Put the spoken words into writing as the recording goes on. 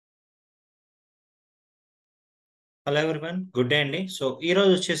Hello everyone, good day అండి. So ఈ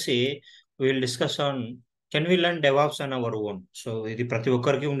రోజు వచ్చేసి will discuss on can we learn DevOps on our own. So ఇది ప్రతి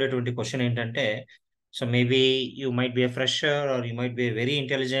ఒక్కరికి ఉండేటువంటి క్వశ్చన్ ఏంటంటే, so maybe you might be a fresher are you might be very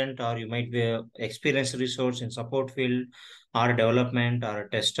intelligent or you might be experience resource in support field are development are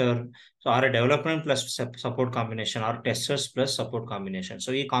tester. So are development plus support combination are testers plus support combination.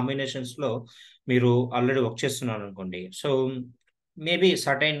 So ఈ combinations లో మీరు already work చేస్తున్నారు అనుకోండి. So maybe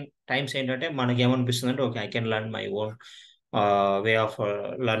certain times ఏంటంటే మనకి ఏమనిపిస్తుంది అంటే, okay, I can learn my own way of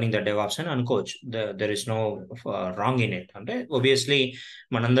learning the DevOps అని అనుకోవచ్చు. There is no wrong in it. అంటే ఒబియస్లీ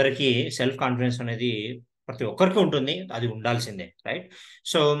మనందరికీ సెల్ఫ్ కాన్ఫిడెన్స్ అనేది ప్రతి ఒక్కరికి ఉంటుంది, అది ఉండాల్సిందే, రైట్?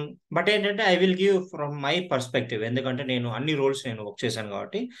 సో బట్ ఏంటంటే I will give from my perspective, ఎందుకంటే నేను అన్ని రోల్స్ నేను వర్క్ చేశాను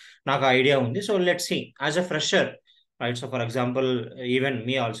కాబట్టి నాకు ఐడియా ఉంది. So let's see as a fresher, right? So for example even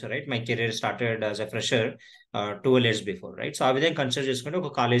me also, right? My career started as a fresher 12 years before, right? So ఆ విధంగా కన్సిడర్ చేసుకుంటే ఒక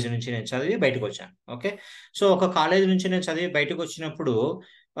కాలేజీ నుంచి నేను చదివి బయటకు వచ్చాను. ఓకే, సో ఒక కాలేజీ నుంచి నేను చదివి బయటకు వచ్చినప్పుడు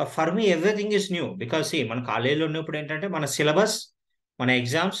for me everything is new. Because మన కాలేజీలో ఉన్నప్పుడు ఏంటంటే మన సిలబస్, మన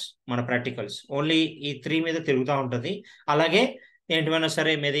ఎగ్జామ్స్, మన ప్రాక్టికల్స్ ఓన్లీ ఈ 3 మీద తిరుగుతూ ఉంటుంది. అలాగే ఏంటివైనా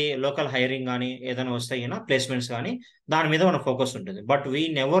సరే మీది లోకల్ హైరింగ్ కానీ ఏదైనా వస్తాయి ప్లేస్మెంట్స్ కానీ దాని మీద మన ఫోకస్ ఉంటుంది. But we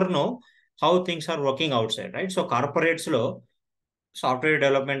never know how things are working out side, right? So corporates లో సాఫ్ట్వేర్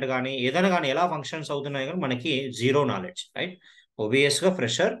డెవలప్మెంట్ కానీ ఏదైనా కానీ ఎలా ఫంక్షన్స్ అవుతున్నాయి కానీ మనకి జీరో నాలెడ్జ్, రైట్? ఓబియస్ గా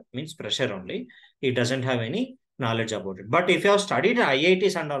ఫ్రెషర్ మీన్స్ ఫ్రెషర్ ఓన్లీ, ఈ doesn't have any knowledge about it. But if you have studied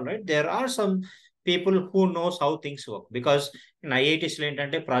IITs and all, right, there are some people who knows how things work. Because in ఐఐటీస్లో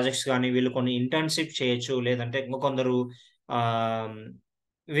ఏంటంటే projects కానీ వీళ్ళు కొన్ని internship చేయొచ్చు, లేదంటే ఇంకొందరు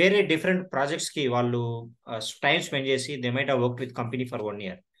వేరే different projects కి వాళ్ళు టైం స్పెండ్ చేసి they might have work with company for 1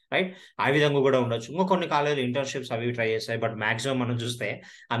 year, right? ఆ విధంగా కూడా ఉండొచ్చు. ఇంకో కొన్ని కాలేజీలు ఇంటర్న్షిప్స్ అవి ట్రై చేస్తాయి. బట్ మాక్సిమం మనం చూస్తే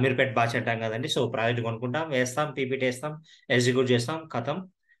అమీర్పేట్ బాచ్ అంటాం కదండి. సో ప్రాజెక్ట్ కొనుక్కుంటాం, వేస్తాం, పీపీటీ వేస్తాం, ఎగ్జిక్యూట్ చేస్తాం, కథం,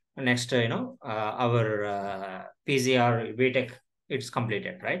 next hour PGR BTech it's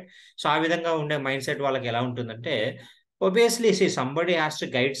completed, right? So ఆ విధంగా ఉండే మైండ్ సెట్ వాళ్ళకి ఎలా ఉంటుందంటే, obviously see somebody has to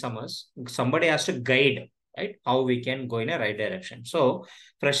guide somebody has to guide, right, how we can go in a right direction. So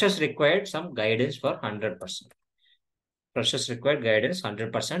freshers required some guidance for 100%. Freshers required guidance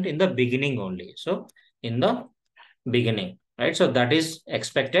 100% in the beginning only. So in the beginning, right? So that is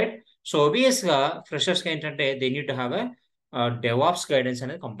expected. So obviously freshers ఏంటంటే they need to have a DevOps guidance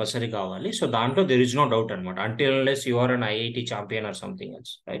అనేది compulsory కావాలి. So దాంట్లో there is no doubt అనమాట, until unless you are an IIT champion or something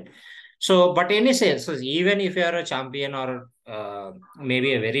else, right? So but any sales, so even if you are a champion or maybe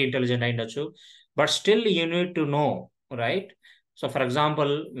a very intelligent అయ్యుండొచ్చు, but still you need to know, right? So for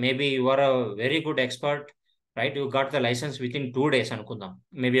example, maybe you are a very good expert, right? You got the license within 2 days అనుకుందాం,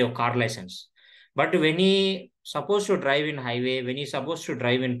 maybe a car license. But when he supposed to drive in highway, when he supposed to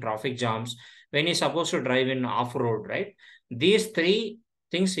drive in traffic jams, when he supposed to drive in off road, right? These 3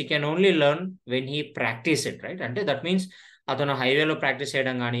 things he can only learn when he practice it, right? అంటే that means అతను హైవేలో practice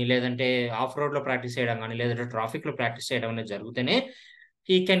చేయడం కానీ, లేదంటే of road లో practice చేయడం కానీ, లేదంటే ట్రాఫిక్ లో ప్రాక్టీస్ చేయడం అనేది జరిగితేనే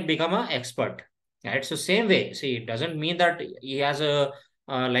he can become an expert, right? So same way, see, it doesn't mean that he has a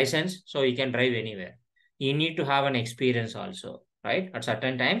license so he can drive anywhere. You need to have an experience also, right? At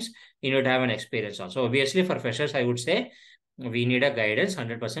certain times you need to have an experience also. Obviously for freshers I would say we need a guidance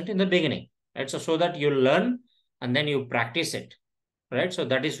 100% in the beginning, right? So that you learn and then you practice it, right? So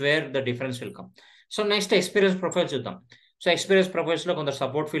that is where the difference will come. So next experience profile చూద్దాం. So experience profiles లో కొందరు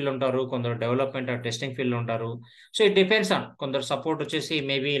support field ఉంటారు, కొందరు development testing field ఉంటారు. So it depends on, కొందరు support వచ్చేసి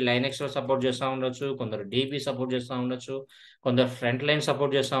maybe Linux లో support చేస్తూ ఉండొచ్చు, కొందరు డీబీ సపోర్ట్ చేస్తూ ఉండొచ్చు, కొందరు ఫ్రంట్ లైన్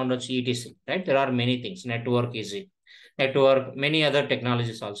సపోర్ట్ చేస్తూ ఉండొచ్చు, ETC, right? There are many things, network, many other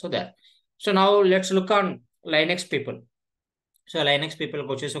technologies also there. So now let's look on Linux people. So Linux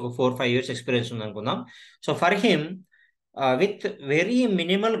పీపుల్కి వచ్చేసి ఒక 4-5 years ఎక్స్పీరియన్స్ ఉంది అనుకుందాం. So for him with very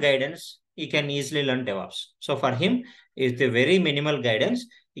minimal guidance he can easily learn DevOps. So for him, with the very minimal guidance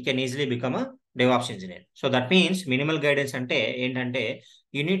he can easily become a DevOps engineer. So that means minimal guidance ante entante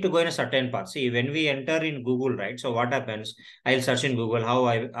you need to go in a certain path. See, when we enter in Google, right? So what happens, I'll search in Google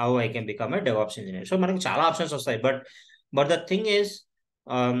how I can become a DevOps engineer. So మనకి చాలా options వస్తాయి. but the thing is,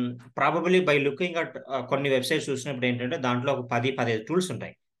 probably by looking at కొన్ని websites చూసినప్పుడు ఏంటంటే దాంట్లో ఒక 10-15 tools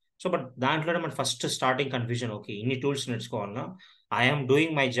ఉంటాయి. So but దాంట్లోనే మన ఫస్ట్ స్టార్టింగ్ కన్ఫ్యూజన్, ఓకే, ఇన్ని tools నేర్చుకోవాలన్నా, I'm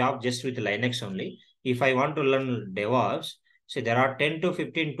doing my job just with Linux only. If I want to learn DevOps, so there are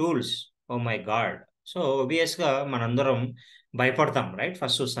 10-15 tools. Oh my God. So ఒబియస్ గా మనందరం భయపడతాం, రైట్,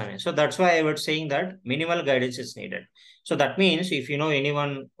 ఫస్ట్ చూస్తానే. So that's why I would saying that minimal guidance is needed. So that means if you know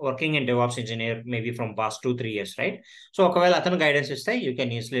anyone working in DevOps engineer maybe from past 2-3 years, right? So ఒకవేళ అతను guidance ఇస్తే you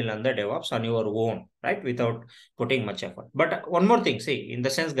can easily learn the DevOps on your own, right, without putting much effort. But one more thing, see, in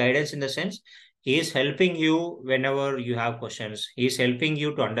the sense guidance, in the sense he is helping you whenever you have questions. He is helping you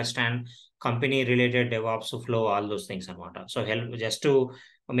to understand company related DevOps flow, all those things అనమాట. So help just to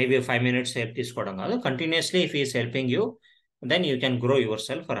maybe 5 minutes help తీసుకోవడం కాదు, continuously if he is helping you, then you can grow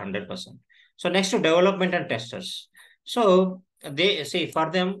yourself for 100%. So next to development and testers. So they see, for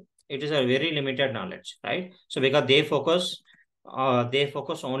them it is a very limited knowledge, right? So because they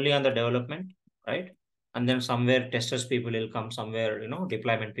focus only on the development, right? And then somewhere testers people will come, somewhere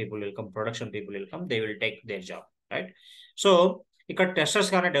deployment people will come, production people will come, they will take their job, right? So ఇక్కడ testers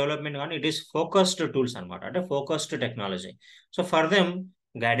కానీ development కానీ it is focused tools అనమాట, అంటే focused technology. So for them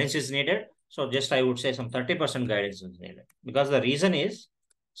guidance is needed. So just I would say some 30% guidance is needed, because the reason is,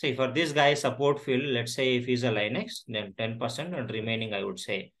 see, for this guy support field, let's say if he's a Linux, then 10%, and remaining I would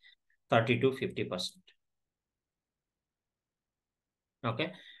say 30 to 50%. Okay.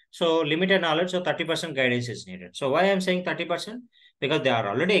 So limited knowledge, so 30% guidance is needed. So why I'm saying 30%? Because they are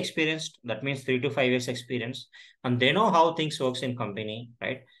already experienced. That means 3 to 5 years experience, and they know how things works in company,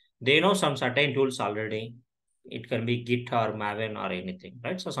 right? They know some certain tools already. It can be Git or Maven or anything,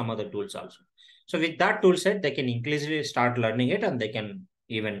 right? So some other tools also. So with that tool set, they can increasingly start learning it, and they can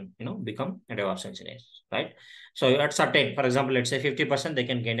even become a DevOps engineers, right? So at certain, for example, let's say 50%, they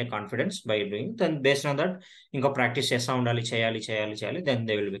can gain a confidence by doing. Then based on that, ఇంకా practice చేస్తూ ఉండాలి, చేయాలి, then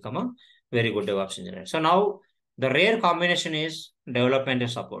they will become a very good DevOps engineer. So now the rare combination is development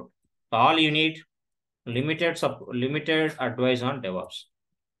and support. All you need limited advice on DevOps.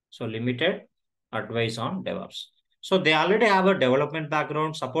 So limited advice on DevOps. So they already have a development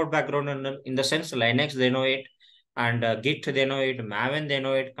background, support background in the sense Linux, they know it, and Git, they know it, Maven, they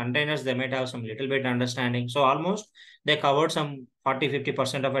know it, containers, they might have some little bit understanding. So almost they covered some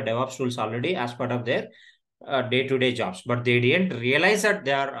 40-50% of a DevOps tools already as part of their day-to-day jobs, but they didn't realize that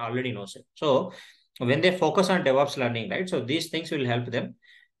they are already knows it. So when they focus on DevOps learning, right, so these things will help them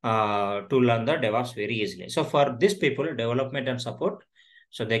to learn the DevOps very easily. So for these people, development and support,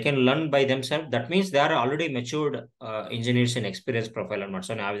 so they can learn by themselves. That means they are already matured engineers in experience profile అనమాట.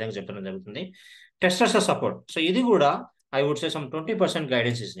 So నేను ఆ విధంగా చెప్పడం జరుగుతుంది. Testers support, so ఇది కూడా I would say some 20%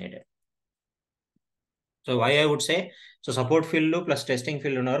 guidance is needed. So why I would say, so support field plus testing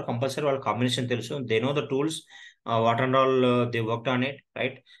field ఉన్నారు, compulsory వాళ్ళ కాంబినేషన్ తెలుసు, they know the tools, what and all they worked on it,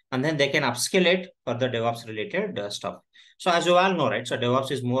 right? And then they can upskill it for the DevOps related stuff. So as you all know, right, so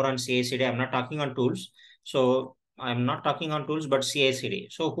DevOps is more on CI/CD. I'm not talking on tools. So I'm not talking on tools, but CI/CD.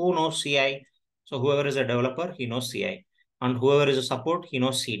 So who knows CI? So whoever is a developer, he knows CI, and whoever is a support, he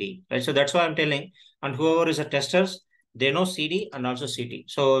knows CD, right? So that's why I'm telling. And whoever is a testers, they know CD and also CD.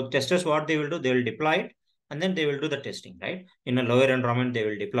 So testers, what they will do, they will deploy it, and then they will do the testing, right? In a lower environment, they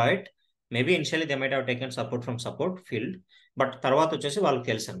will deploy it. Maybe initially they might have taken support from support field, but తర్వాత వచ్చేసి వాళ్ళకి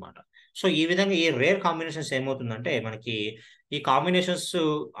తెలుసు అనమాట. So ఈ విధంగా ఈ rare combinations ఏమవుతుందంటే, మనకి ఈ కాంబినేషన్స్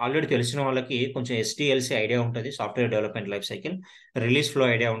ఆల్రెడీ తెలిసిన వాళ్ళకి కొంచెం SDLC ఐడియా ఉంటుంది, software development life cycle, release flow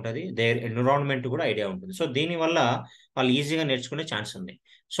idea ఉంటుంది, దేర్ ఎన్విరాన్మెంట్ కూడా ఐడియా ఉంటుంది. సో దీనివల్ల వాళ్ళు ఈజీగా నేర్చుకునే ఛాన్స్ ఉంది.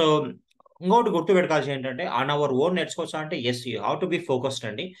 సో ఇంకొకటి గుర్తు పెట్టుకోవాల్సి ఏంటంటే, ఆన్ అవర్ ఓన్ నేర్చుకోవచ్చా అంటే, yes, you have to be focused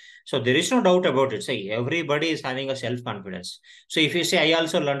అండి. So there is no doubt about it. So everybody is having a self confidence. So if you say I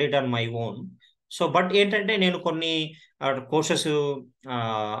also learn it on my own, so but ఏంటంటే నేను కొన్ని courses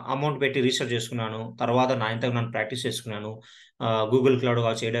amount పెట్టి research చేసుకున్నాను, తర్వాత నా ఇంతకు నన్ను ప్రాక్టీస్ చేసుకున్నాను, గూగుల్ క్లౌడ్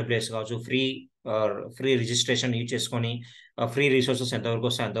కావచ్చు, AWS కావచ్చు, ఫ్రీ రిజిస్ట్రేషన్ యూజ్ చేసుకొని ఫ్రీ రిసోర్సెస్ ఎంతవరకు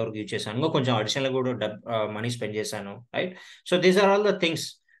వస్తే అంతవరకు యూజ్ చేశాను, ఇంకా కొంచెం అడిషనల్ కూడా మనీ స్పెండ్ చేశాను, right? So these are all the things.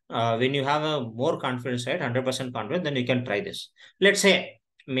 When you have a more confidence, right, 100% confidence, then you can try this. Let's say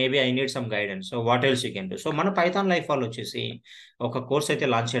maybe I need some guidance. So what else you can do? So మన Python life వాళ్ళు వచ్చేసి ఒక course అయితే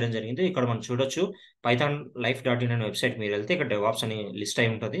launch చేయడం జరిగింది. ఇక్కడ మనం చూడొచ్చు, pythonlife.in అనే వెబ్సైట్ మీరు వెళ్తే ఇక్కడ DevOps అని లిస్ట్ అయి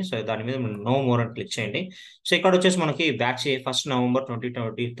ఉంటుంది. సో దాని మీద నో మోర్ అని క్లిక్ చేయండి. సో ఇక్కడ వచ్చేసి మనకి బ్యాచ్ 1 November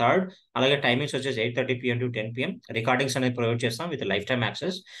 2023, అలాగే టైమింగ్స్ వచ్చేసి 8:30 PM to 10 PM. రికార్డింగ్స్ అనేది ప్రొవైడ్ చేస్తాం with life time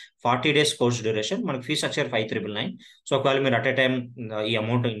access. 40 days course duration. మనకి ఫీ స్ట్రక్చర్ 5,999. సో ఒకవేళ మీరు అట్ ఎ టైం ఈ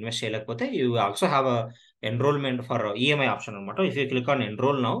అమౌంట్ ఇన్వెస్ట్ చేయలేకపోతే, you also have a enrolment for EMI option అనమాట. If you click on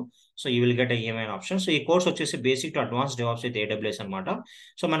enrol now, so you will get EMI option. So ఈ course వచ్చేసి basic to advance DevOps with AWS అనమాట.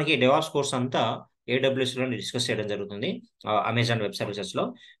 So మనకి DevOps course అంతా AWS లో discuss చేయడం జరుగుతుంది, Amazon web services లో.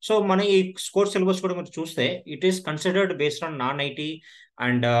 సో మన ఈ కోర్స్ సిలబస్ కూడా మీరు చూస్తే, it is considered based on non IT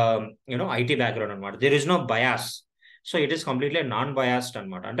and IT background అనమాట. There is no bias. So it is completely non biased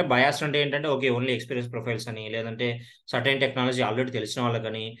అనమాట. అంటే బయాస్డ్ అంటే ఏంటంటే, ఓకే ఓన్లీ ఎక్స్పీరియన్స్ ప్రొఫైల్స్ అని, లేదంటే సర్టైన్ టెక్నాలజీ ఆల్రెడీ తెలిసిన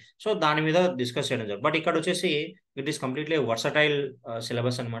వాళ్ళకని, సో దాని మీద డిస్కస్ చేయడం జరుగుతుంది. బట్ ఇక్కడ వచ్చేసి it is completely versatile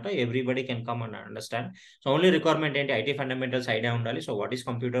syllabus అనమాట. Everybody can come and understand. So only requirement ఏంటి, IT ఫండమెంటల్స్ ఐడియా ఉండాలి. So what is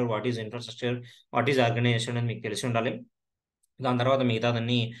computer, what is infrastructure, what is organisation అని మీకు తెలిసి ఉండాలి. దాని తర్వాత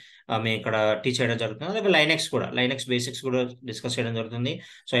మిగతాదన్నీ మేము ఇక్కడ టీచ్ చేయడం జరుగుతుంది. అలాగే లైనెక్స్ బేసిక్స్ కూడా డిస్కస్ చేయడం జరుగుతుంది.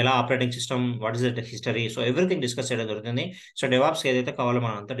 సో ఎలా operating system, what is the history, so everything discuss చేయడం జరుగుతుంది. సో డెవాప్స్ ఏదైతే కావాలో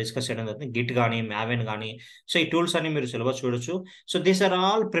మనం అంతా డిస్కస్ చేయడం జరుగుతుంది. గిట్ కానీ, మ్యావెన్ కానీ, సో ఈ టూల్స్ అన్ని మీరు సిలబస్ చూడొచ్చు. So these are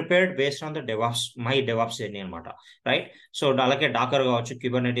all prepared based on the DevOps, my DevOps journey అనమాట, రైట్. సో అలాగే డాకర్ కావచ్చు,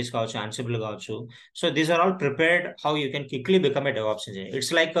 క్యూబర్నెటీస్ కావచ్చు, ఆన్సిబుల్ కావచ్చు. So these are all prepared how you can quickly become a DevOps engineer.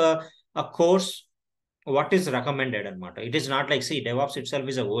 It's like a course what is recommended అనమాట. It is not like DevOps itself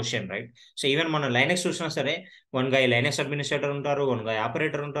is a ocean, right? So even మన Linux చూసినా సరే, one guy Linux administrator ఉంటారు, one guy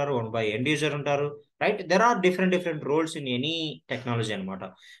operator ఉంటారు, one by end user ఉంటారు, right. There are different roles in any technology అనమాట.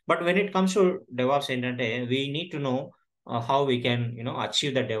 But when it comes to DevOps ఏంటంటే, we need to know how we can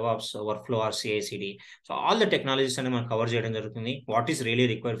achieve the DevOps workflow or CI/CD. So all the technologies అని మనం cover చేయడం జరుగుతుంది. What is really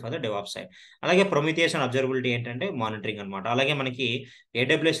required for the DevOps side. అలాగే Prometheus and observability ఏంటంటే monitoring అనమాట. అలాగే మనకి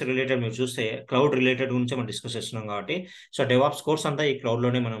AWS రిలేటెడ్ మీరు చూస్తే క్లౌడ్ రిలేటెడ్ గురించి మనం డిస్కస్ చేస్తున్నాం కాబట్టి, సో డెవాప్స్ కోర్స్ అంతా ఈ క్లౌడ్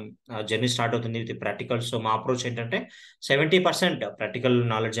లోనే మనం జర్నీ స్టార్ట్ అవుతుంది విత్ ప్రాక్టికల్. సో మా అప్రోచ్ ఏంటంటే 70% ప్రాక్టికల్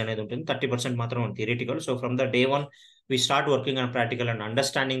నాలెడ్జ్ అనేది ఉంటుంది, 30% మాత్రం theoretical. So from the day one we start working on practical and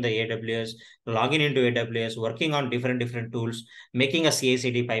understanding the AWS, logging into AWS, working on different tools, making a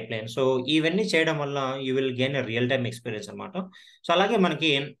CI/CD pipeline. So ఇవన్నీ చేయడం వల్ల you will gain a real time experience అనమాట. So అలాగే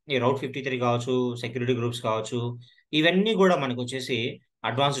మనకి ఈ రౌట్ 53 కావచ్చు, security groups కావచ్చు, ఇవన్నీ కూడా మనకు వచ్చేసి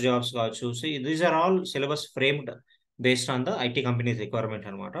అడ్వాన్స్డ్ జాబ్స్ కావచ్చు. So these are all syllabus framed based on the IT companies requirement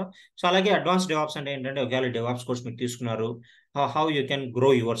అనమాట. సో అలాగే అడ్వాన్స్ డెవాప్స్ అంటే ఏంటంటే, ఒకవేళ డెవాప్స్ కోర్స్ మీరు తీసుకున్నారు, how you can grow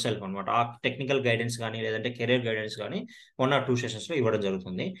your self అనమాట. ఆ టెక్నికల్ గైడెన్స్ కానీ, లేదంటే కెరియర్ గైడెన్స్ కానీ 1 or 2 సెషన్స్ లో ఇవ్వడం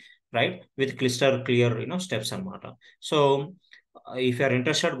జరుగుతుంది, రైట్, విత్ క్లియర్ స్టెప్స్ అనమాట. So if you are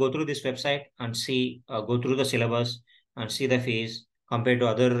interested, go through this website and go through the syllabus and see the fees compared to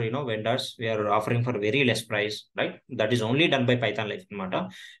other vendors. We are offering for very less price, right? That is only done by Python Life anamata.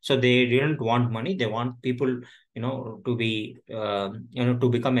 So they didn't want money, they want people to be to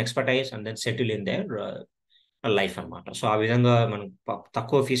become expertise and then settle in their life అనమాట. So ఆ విధంగా మనం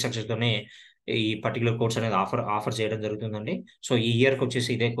తక్కువ fee structure తోనే ఈ particular course అనేది offer చేయడం జరుగుతుందండి. సో ఈ ఇయర్కి వచ్చేసి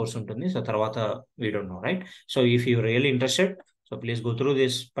ఇదే కోర్స్ ఉంటుంది. సో తర్వాత we don't know, right. So if you really interested, so please go through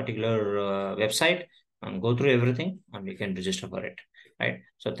this particular website and go through everything and you can register for it, right?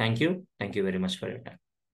 So thank you very much for your time.